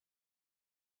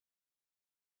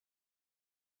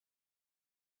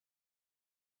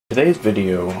Today's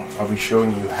video, I'll be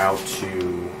showing you how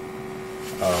to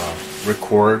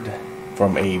record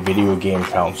from a video game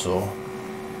console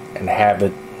and have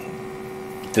it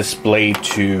display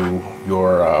to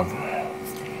your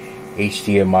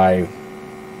HDMI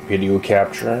video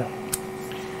capture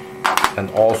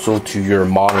and also to your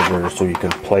monitor so you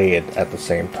can play it at the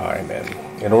same time.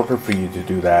 And in order for you to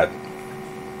do that,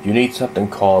 you need something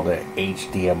called a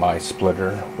HDMI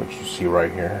splitter, which you see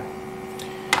right here.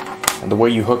 And the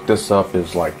way you hook this up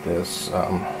is like this.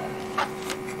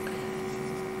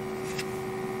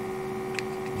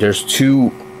 There's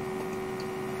two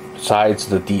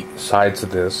sides of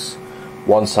this.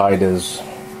 One side is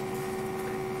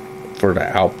for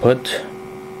the output,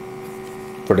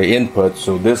 for the input.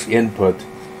 So this input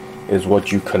is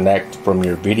what you connect from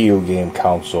your video game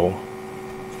console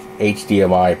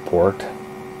HDMI port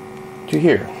to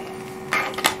here.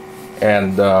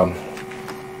 And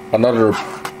another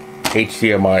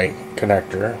HDMI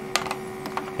connector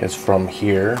is from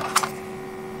here,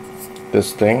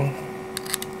 this thing,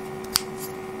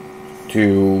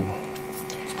 to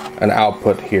an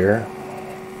output here.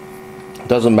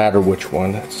 Doesn't matter which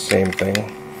one, it's the same thing.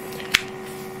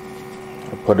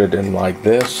 I put it in like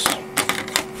this,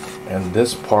 and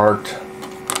this part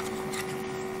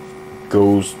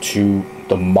goes to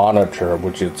the monitor,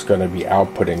 which it's going to be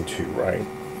outputting to, right?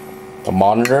 The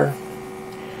monitor,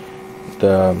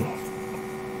 the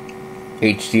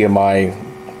HDMI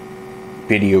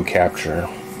video capture,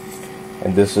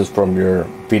 and this is from your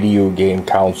video game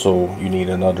console. You need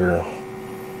another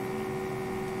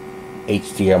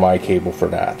HDMI cable for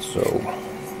that, so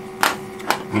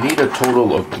you need a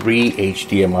total of 3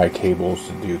 HDMI cables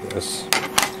to do this.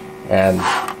 And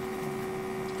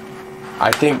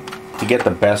I think to get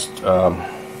the best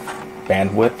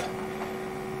bandwidth,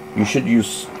 you should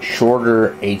use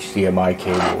shorter HDMI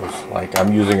cables. Like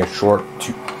I'm using a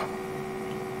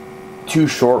two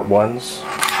short ones.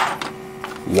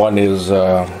 One is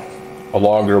a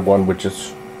longer one, which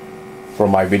is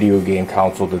from my video game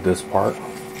console to this part,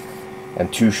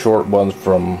 and 2 short ones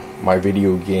from my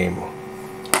video game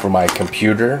for my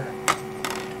computer,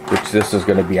 which this is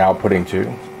going to be outputting to,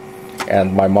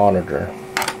 and my monitor.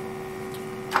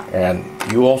 And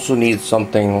you also need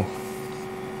something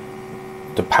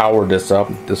to power this up.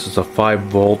 This is a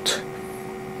 5-volt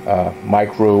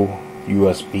micro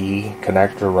USB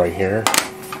connector right here.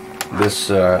 This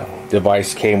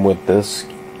device came with this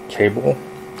cable,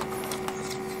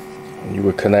 and you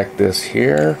would connect this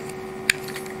here,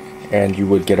 and you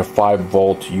would get a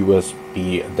 5-volt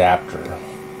USB adapter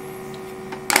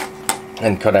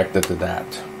and connect it to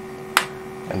that,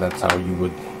 and that's how you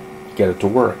would get it to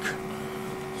work.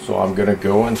 So I'm gonna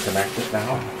go and connect it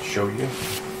now and show you.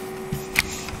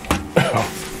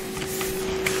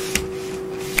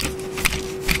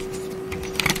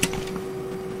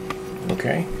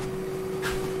 Okay.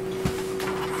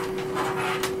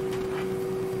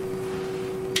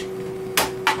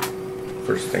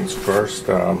 First things first,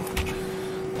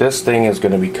 this thing is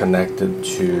going to be connected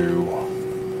to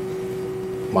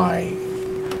my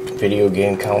video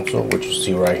game console, which you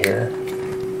see right here.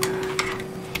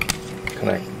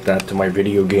 Connect that to my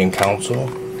video game console.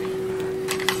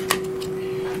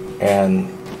 And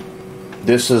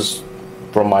this is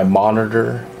from my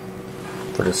monitor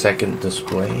for the second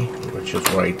display, which is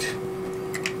right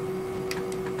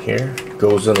here.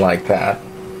 Goes in like that.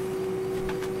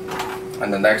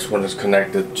 And the next one is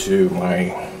connected to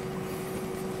my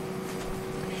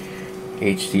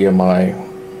HDMI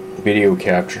video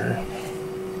capture.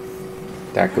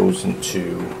 That goes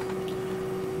into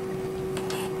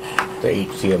the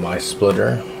HDMI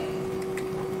splitter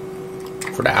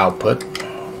for the output,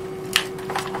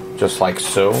 just like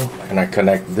so. And I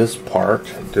connect this part,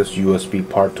 this USB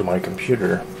part, to my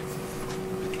computer,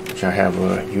 which I have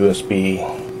a USB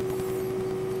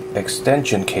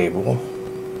extension cable.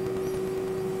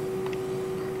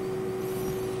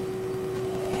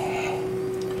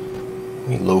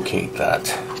 Let me locate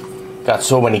that. Got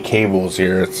so many cables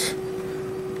here. It's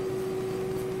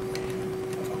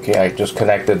okay. I just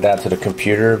connected that to the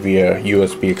computer via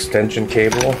USB extension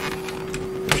cable,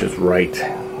 which is right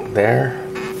there.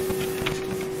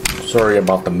 Sorry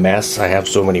about the mess. I have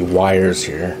so many wires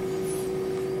here.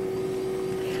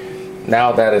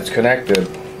 Now that it's connected,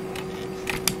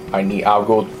 I'll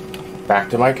go back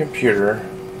to my computer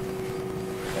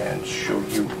and show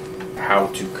you how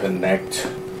to connect,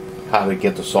 how to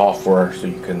get the software so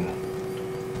you can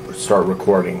start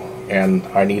recording. And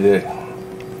I need to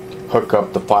hook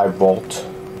up the 5-volt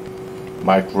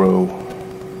micro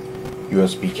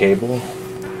USB cable.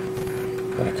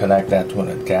 I'm going to connect that to an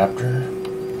adapter,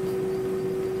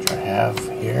 which I have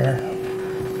here.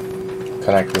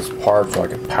 connect this part so I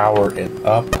can power it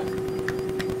up.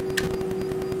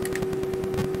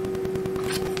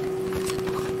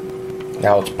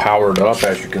 Now it's powered up,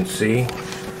 as you can see.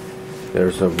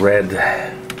 There's a red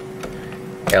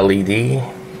LED.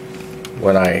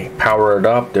 When I power it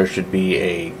up, there should be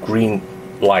a green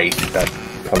light that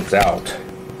comes out.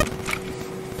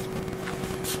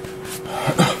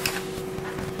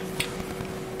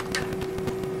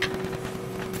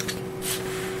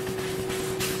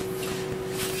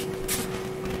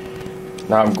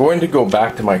 Now I'm going to go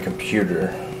back to my computer.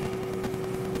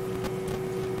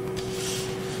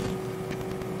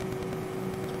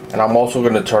 And I'm also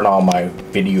going to turn on my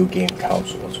video game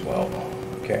console as well.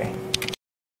 Okay.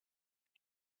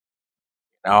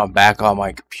 Now I'm back on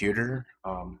my computer.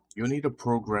 You'll need a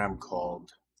program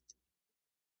called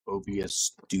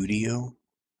OBS Studio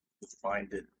to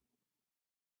find it.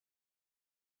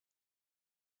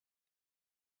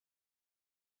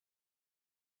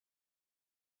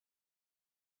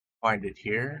 Find it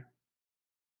here.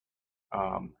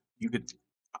 I'm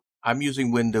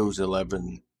using Windows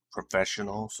 11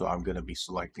 Professional, so I'm going to be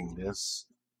selecting this.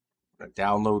 I'm going to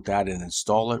download that and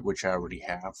install it, which I already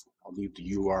have. I'll leave the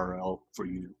URL for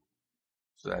you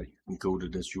so that you can go to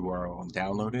this URL and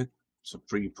download it. It's a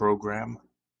free program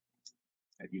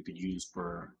that you could use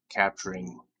for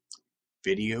capturing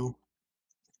video.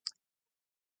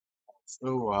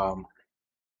 So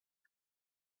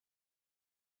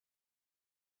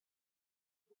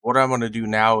what I'm going to do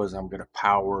now is I'm going to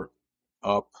power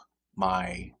up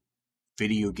my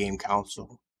video game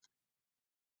console.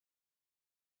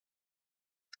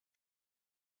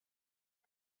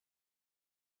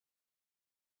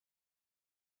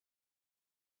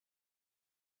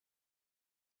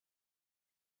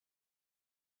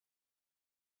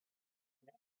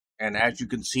 And as you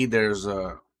can see, there's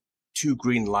two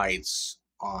green lights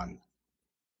on.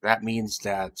 That means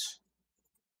that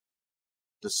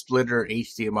the splitter,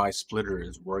 HDMI splitter,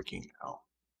 is working now.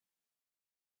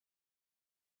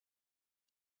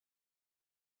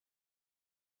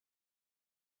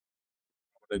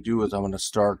 What I'm going to do is I'm going to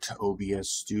start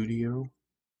OBS Studio.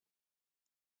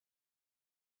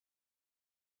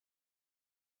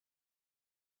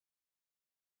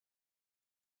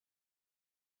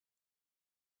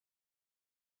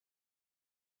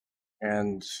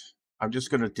 And I'm just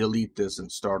going to delete this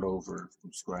and start over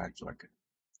from scratch so I can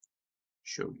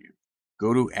show you.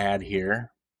 Go to Add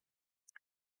here.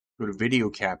 Go to Video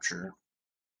Capture.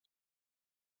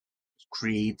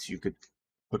 Create. You could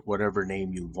put whatever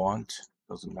name you want.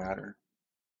 Doesn't matter.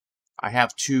 I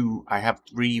have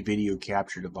three video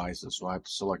capture devices, so I have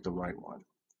to select the right one.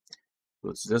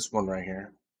 So it's this one right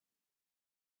here.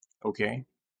 Okay.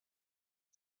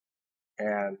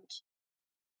 And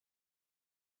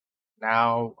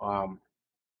now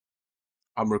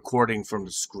I'm recording from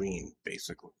the screen,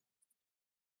 basically.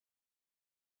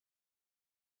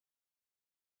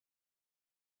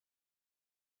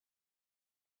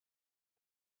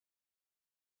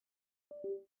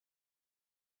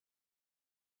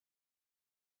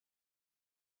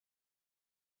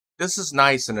 This is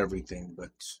nice and everything,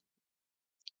 but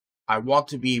I want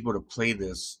to be able to play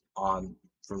this from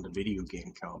the video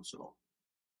game console,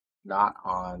 not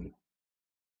on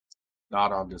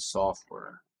this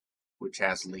software, which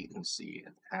has latency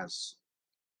and has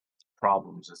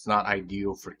problems. It's not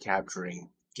ideal for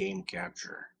capturing game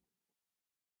capture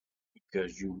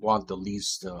because you want the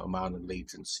least amount of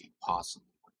latency possible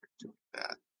when you're doing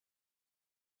that.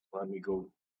 Let me go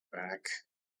back.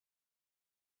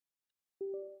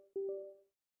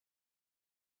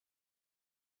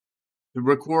 To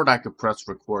record, I could press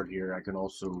record here. I can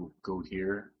also go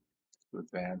here to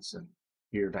advance and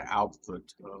hear the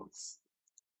output of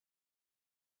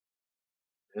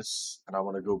this. And I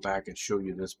want to go back and show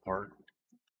you this part.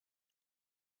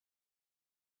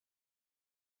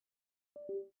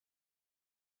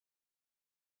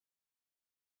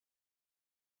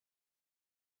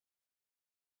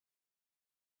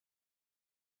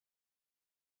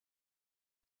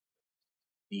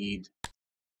 Speed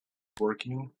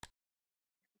working.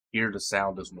 Hear the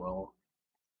sound as well.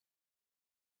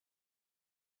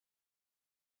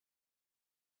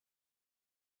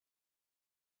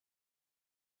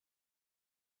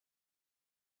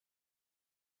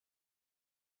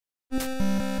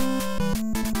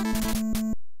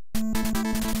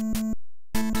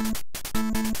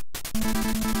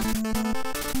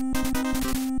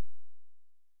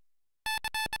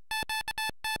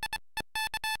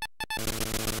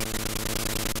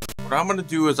 What I'm going to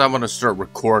do is I'm going to start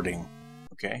recording.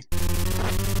 Okay.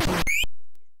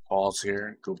 Pause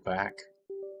here, go back,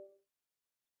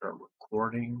 start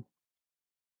recording.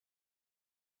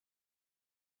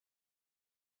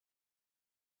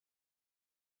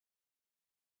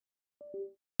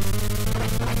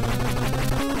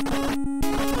 Okay,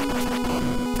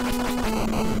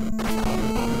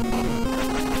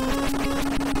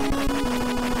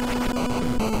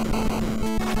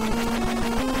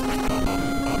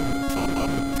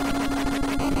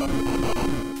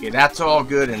 that's all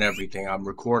good and everything. I'm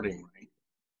recording, right?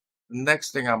 The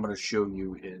next thing I'm going to show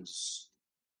you is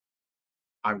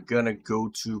I'm going to go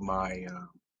to my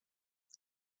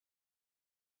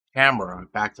camera,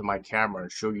 back to my camera,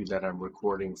 and show you that I'm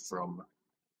recording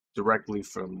directly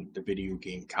from the video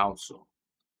game console.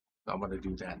 So I'm going to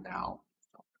do that now.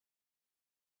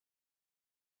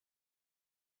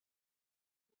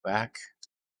 Back.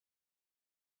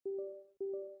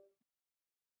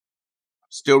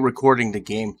 Still recording the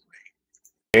gameplay.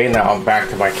 Okay, now I'm back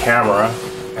to my camera,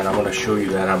 and I'm going to show you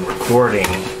that I'm recording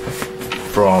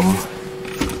from...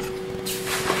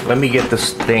 Let me get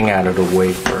this thing out of the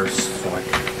way first, so I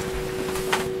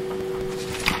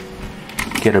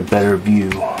can get a better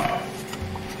view.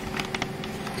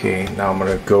 Okay, now I'm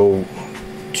going to go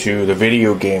to the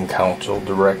video game console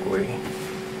directly.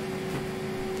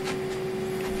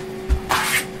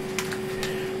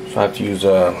 So I have to use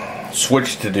a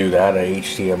switch to do that, a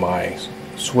HDMI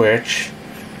switch.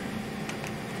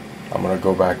 I'm going to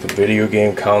go back to video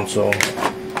game console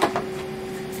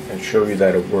and show you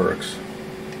that it works.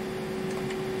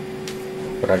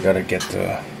 But I gotta get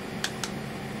the...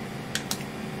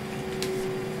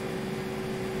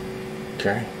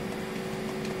 Okay.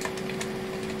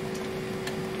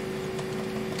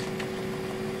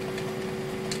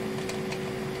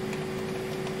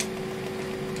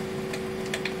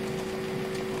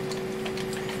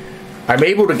 I'm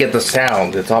able to get the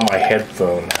sound. It's on my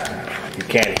headphone. You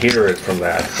can't hear it from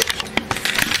that.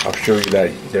 I'll show you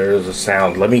that there is a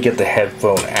sound. Let me get the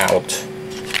headphone out so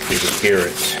you can hear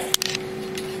it.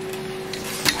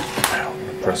 I'm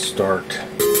gonna press start.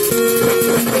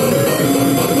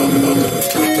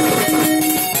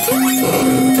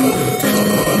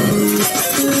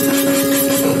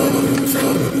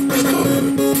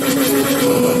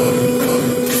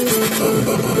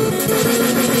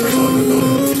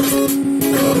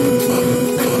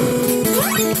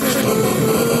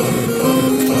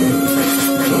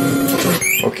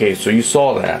 Okay, so you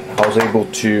saw that. I was able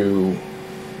to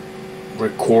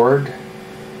record.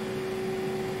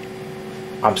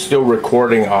 I'm still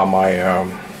recording on my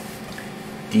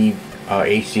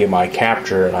HDMI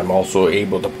capture, and I'm also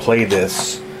able to play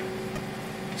this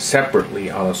separately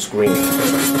on a screen.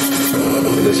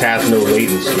 This has no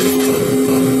latency,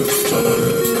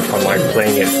 unlike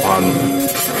playing it on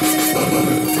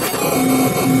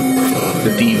the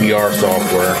DVR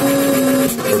software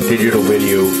or digital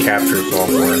video capture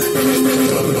software.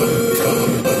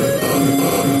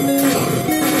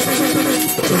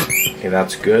 Okay,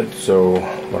 that's good. So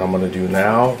what I'm going to do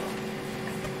now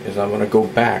is I'm going to go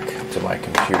back to my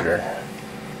computer.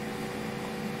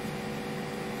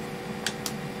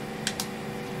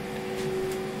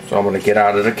 So I'm going to get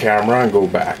out of the camera and go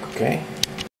back, okay?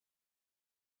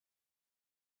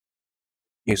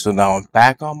 Okay, so now I'm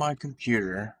back on my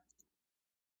computer.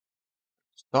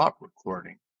 Stop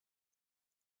recording.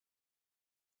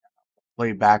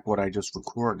 Play back what I just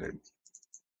recorded.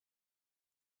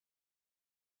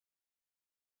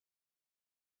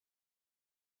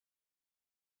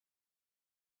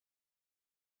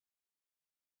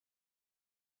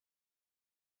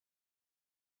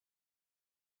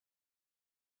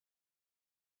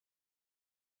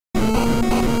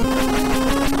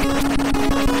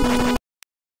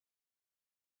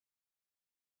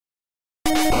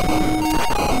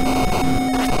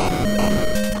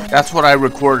 That's what I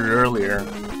recorded earlier.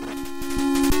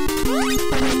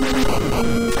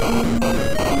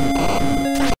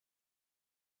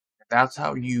 That's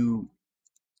how you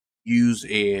use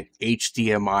a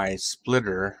HDMI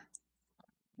splitter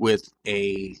with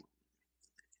a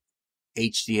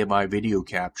HDMI video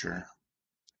capture,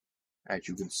 as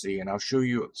you can see, and I'll show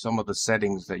you some of the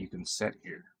settings that you can set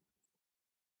here.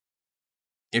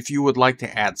 If you would like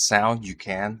to add sound, you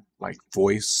can, like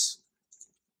voice.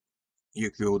 You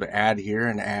can go to add here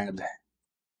and add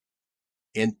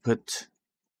input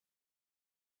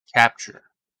capture,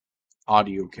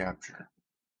 audio capture.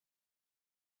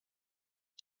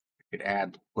 You could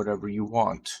add whatever you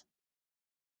want.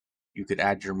 You could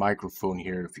add your microphone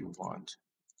here if you want.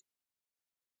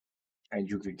 And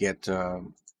you could get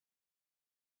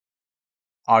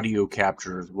audio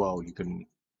capture as well. You can,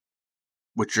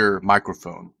 with your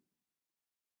microphone.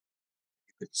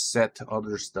 You could set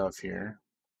other stuff here,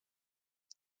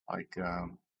 like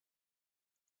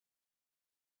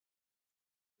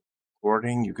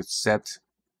recording. You could set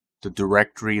the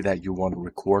directory that you want to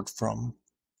record from.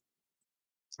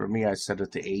 For me, I set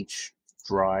it to H.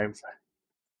 drive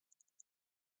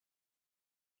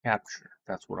capture.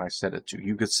 That's what I set it to.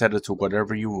 You could set it to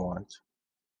whatever you want,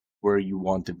 where you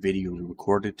want the video to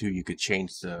record it to. You could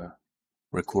change the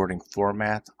recording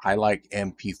format. I like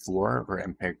MP4 or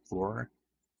MPEG-4.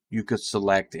 You could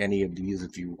select any of these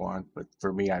if you want, but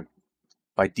for me,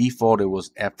 by default it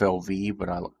was FLV, but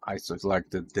I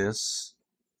selected this,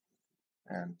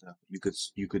 and you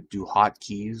could do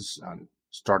hotkeys on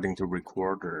starting to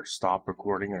record or stop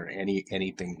recording or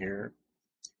anything here.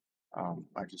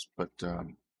 I just put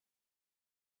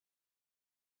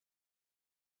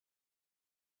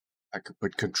I could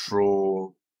put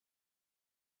Control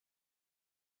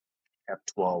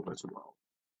F12 as well.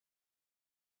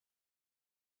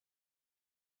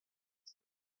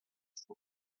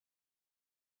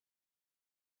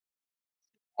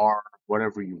 R,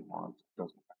 whatever you want.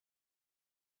 Doesn't matter.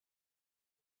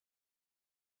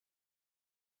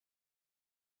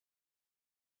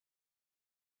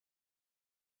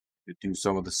 You could do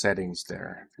some of the settings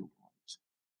there if you want.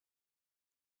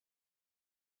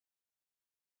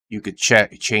 You could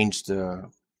change the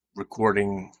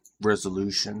recording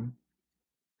resolution,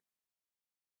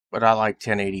 but I like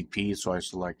 1080p, so I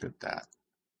selected that.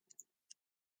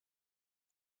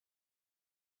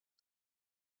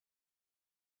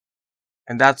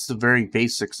 And that's the very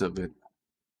basics of it.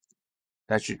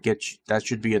 That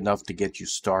should be enough to get you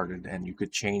started, and you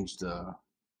could change the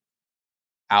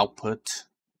output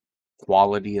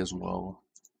quality as well.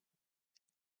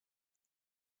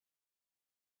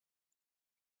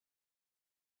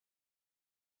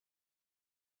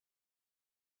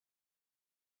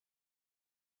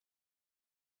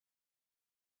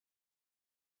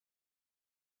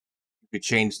 You could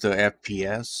change the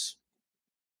FPS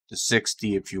to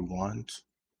 60 if you want.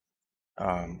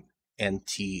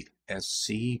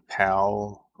 NTSC,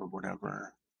 PAL, or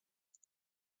whatever.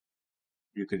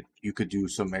 You could do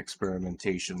some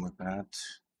experimentation with that.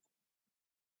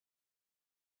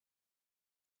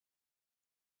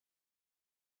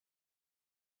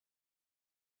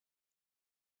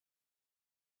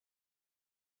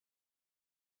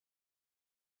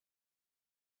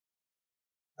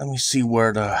 Let me see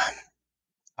where the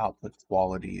output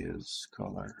quality is.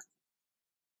 Color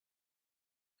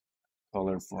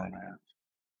format.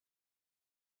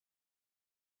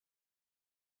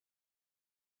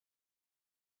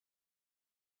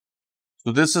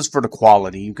 So this is for the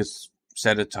quality. You could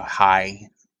set it to high,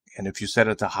 and if you set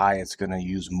it to high, it's going to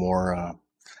use more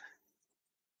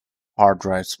hard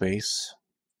drive space.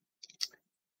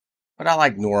 But I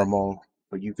like normal,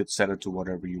 but you could set it to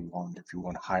whatever you want. If you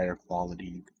want higher quality,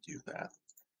 you could do that.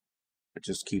 But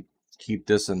just keep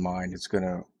this in mind.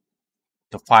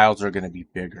 The files are going to be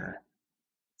bigger.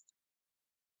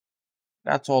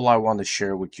 That's all I want to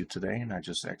share with you today, and I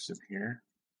just exit here.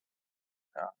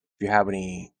 If you have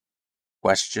any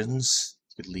questions,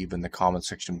 you could leave in the comment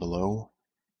section below.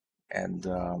 And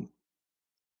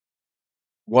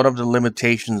one of the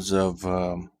limitations of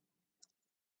a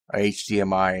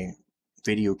HDMI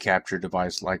video capture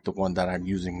device like the one that I'm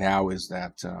using now is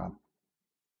that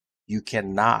you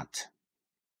cannot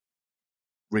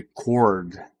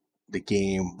record the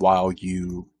game while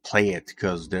you play it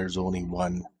because there's only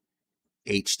one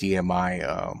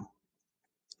HDMI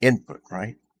input,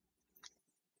 right?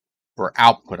 Or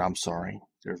output, I'm sorry.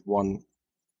 There's one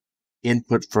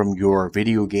input from your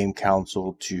video game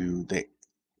console to the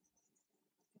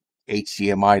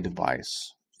HDMI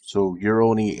device. So you're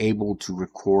only able to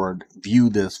view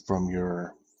this from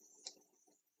your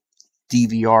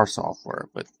DVR software.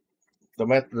 But the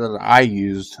method that I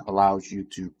used allows you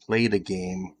to play the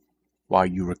game while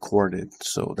you record it.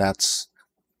 So that's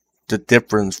the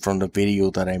difference from the video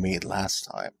that I made last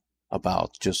time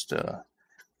about just a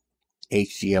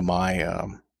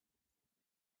HDMI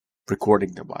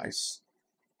recording device.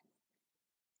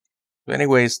 But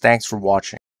anyways, thanks for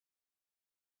watching.